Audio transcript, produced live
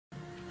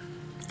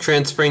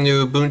transferring the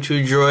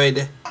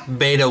Ubuntdroid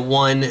beta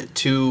 1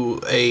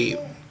 to a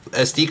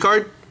SD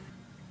card,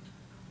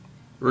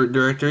 root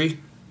directory,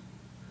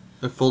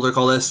 a folder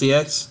called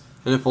SDX,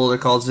 and a folder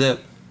called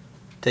zip.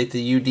 Take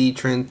the UD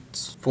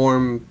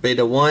transform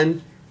beta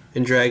 1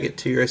 and drag it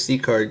to your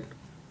SD card.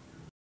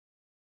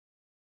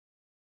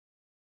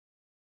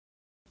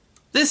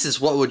 This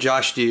is what would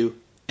Josh do,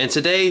 and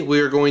today we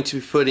are going to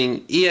be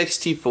putting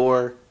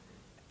EXT4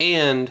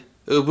 and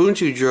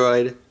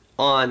Ubuntdroid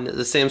on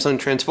the Samsung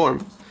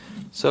Transform.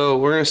 So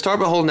we're going to start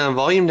by holding down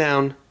volume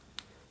down,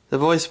 the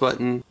voice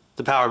button,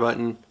 the power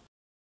button.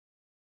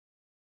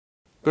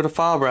 Go to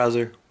file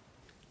browser,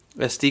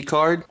 SD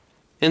card,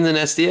 and then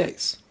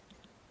SDX.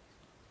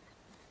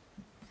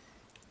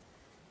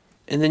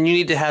 And then you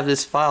need to have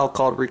this file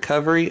called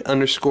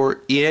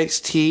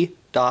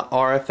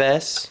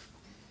recovery_ext.rfs,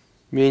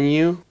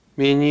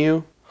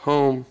 menu,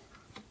 home.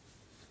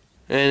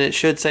 And it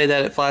should say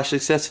that it flashed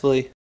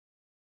successfully.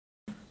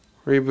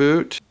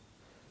 Reboot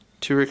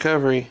to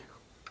recovery.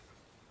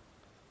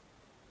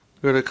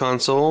 Go to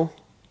console,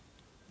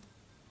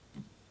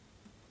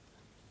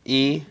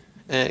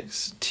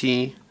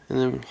 EXT, and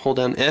then hold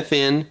down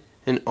FN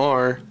and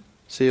R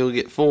so you'll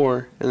get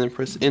 4, and then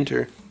press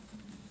enter.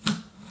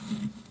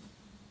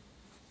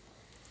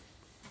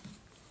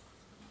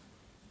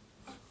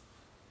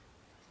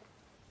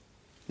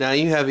 Now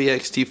you have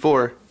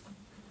EXT4,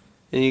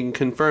 and you can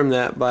confirm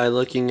that by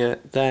looking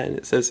at that, and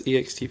it says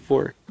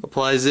EXT4.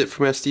 Apply zip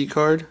from SD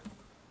card,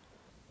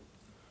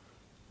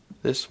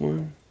 this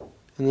one,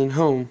 and then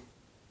home.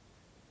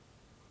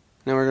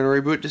 Now we're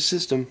going to reboot the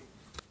system.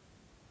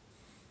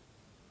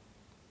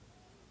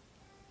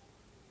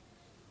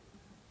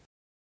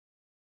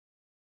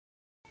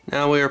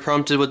 Now we are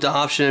prompted with the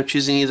option of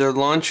choosing either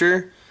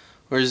launcher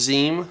or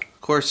Zeem. Of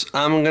course,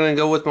 I'm going to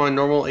go with my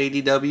normal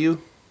ADW.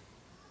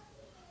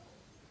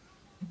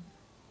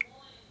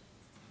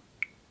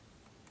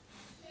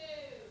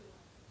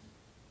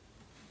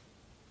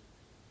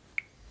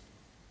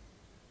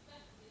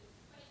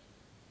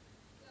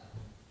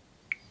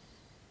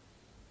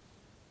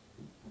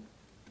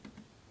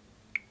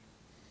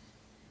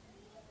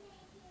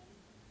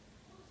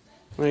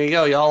 There you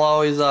go. Y'all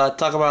always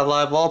talk about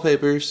live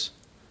wallpapers.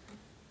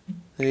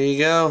 There you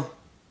go.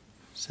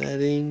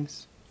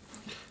 Settings.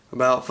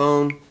 About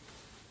phone.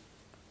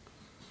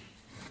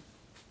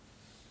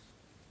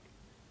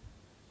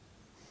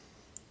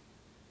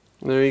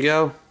 There you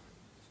go.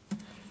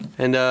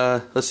 And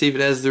let's see if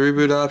it has the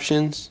reboot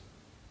options.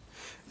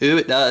 Ooh,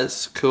 it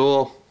does.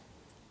 Cool.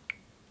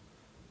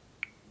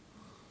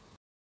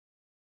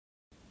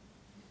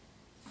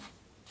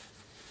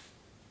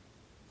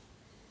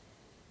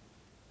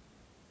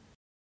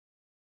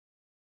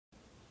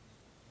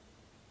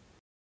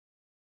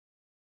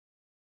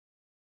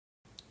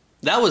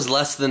 That was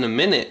less than a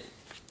minute.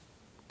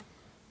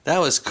 That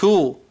was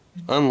cool.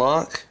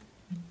 Unlock.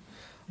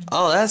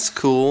 Oh, that's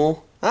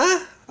cool.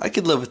 I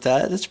could live with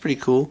that. That's pretty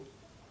cool.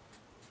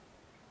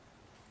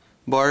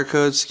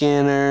 Barcode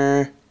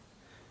scanner.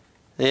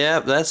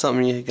 Yep, that's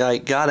something you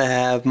gotta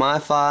have. My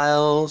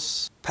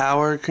files.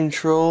 Power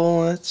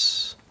control.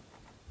 That's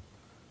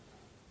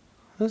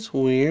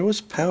weird. What's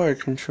power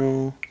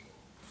control?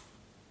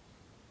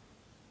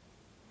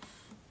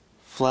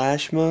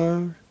 Flash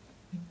mode.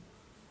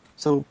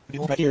 So,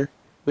 right here,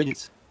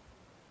 widgets.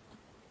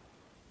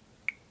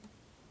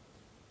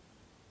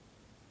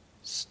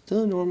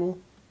 Still normal.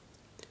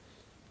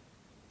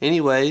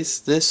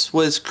 Anyways, this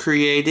was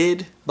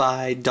created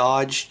by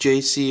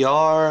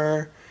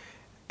Dodgejcr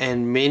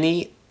and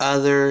many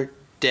other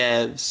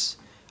devs.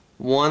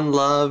 One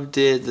Love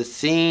did the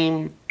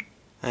theme,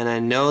 and I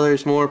know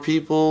there's more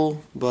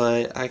people,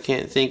 but I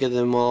can't think of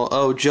them all.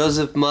 Oh,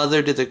 Joseph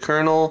Mother did the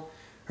kernel,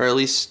 or at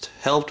least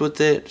helped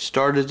with it,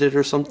 started it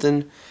or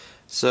something.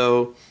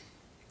 So,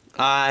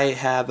 I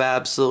have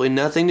absolutely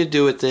nothing to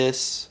do with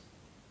this.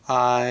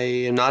 I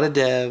am not a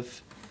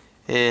dev,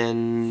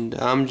 and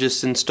I'm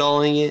just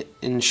installing it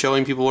and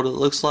showing people what it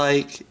looks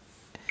like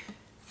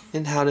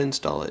and how to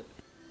install it.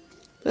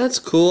 That's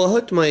cool. I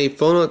hooked my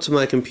phone up to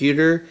my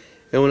computer,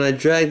 and when I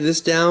drag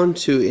this down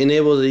to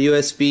enable the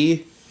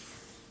USB,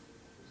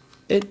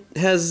 it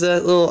has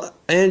that little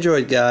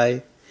Android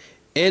guy,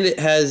 and it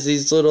has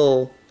these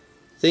little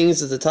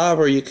things at the top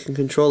where you can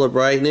control the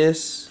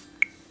brightness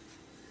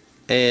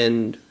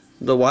and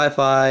the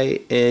Wi-Fi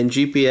and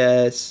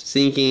GPS,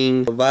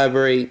 syncing,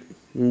 vibrate,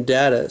 and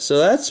data. So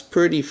that's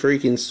pretty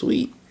freaking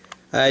sweet.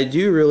 I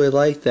do really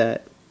like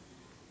that.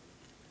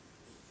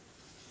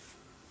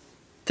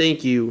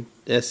 Thank you,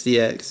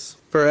 SDX,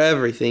 for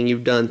everything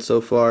you've done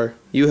so far.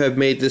 You have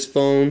made this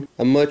phone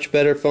a much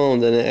better phone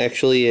than it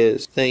actually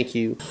is. Thank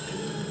you.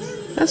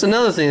 That's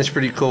another thing that's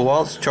pretty cool.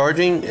 While it's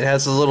charging, it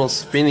has a little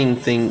spinning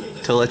thing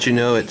to let you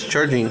know it's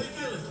charging.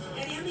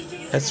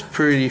 That's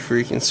pretty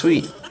freaking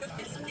sweet.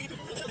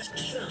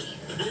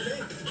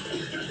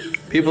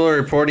 People are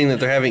reporting that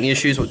they're having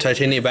issues with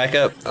Titanium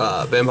backup,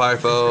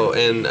 Vampirefo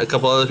and a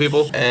couple other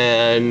people.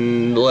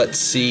 And let's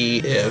see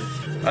if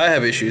I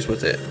have issues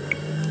with it.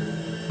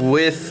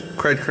 With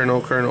cred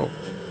kernel.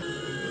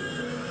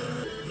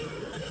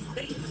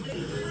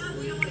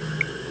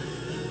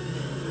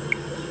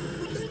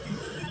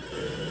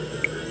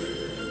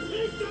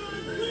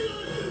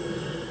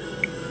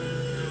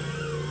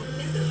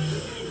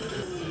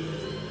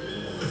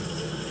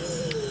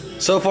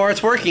 So far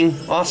it's working.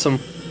 Awesome.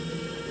 He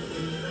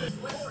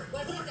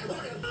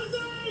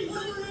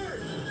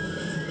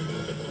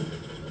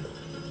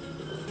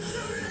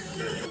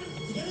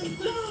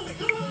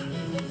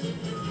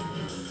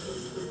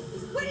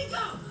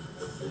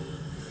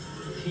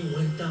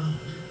went down.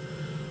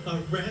 A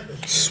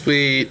rabbit.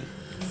 Sweet.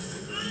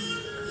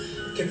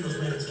 Get those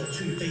rabbits, don't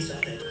chew your face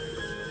off it.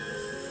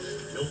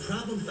 No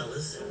problem,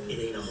 fellas. It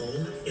ain't a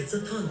hole, it's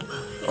a tunnel.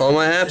 All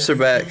my apps are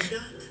back.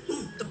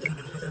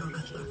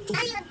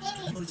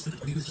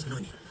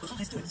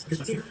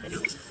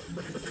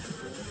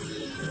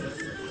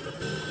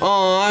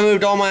 Oh, I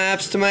moved all my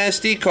apps to my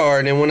SD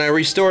card, and when I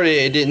restored it,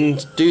 it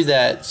didn't do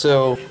that.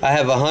 So I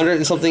have 100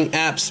 and something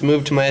apps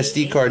moved to my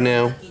SD card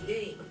now.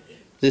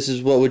 This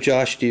is what would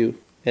Josh do,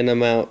 and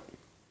I'm out.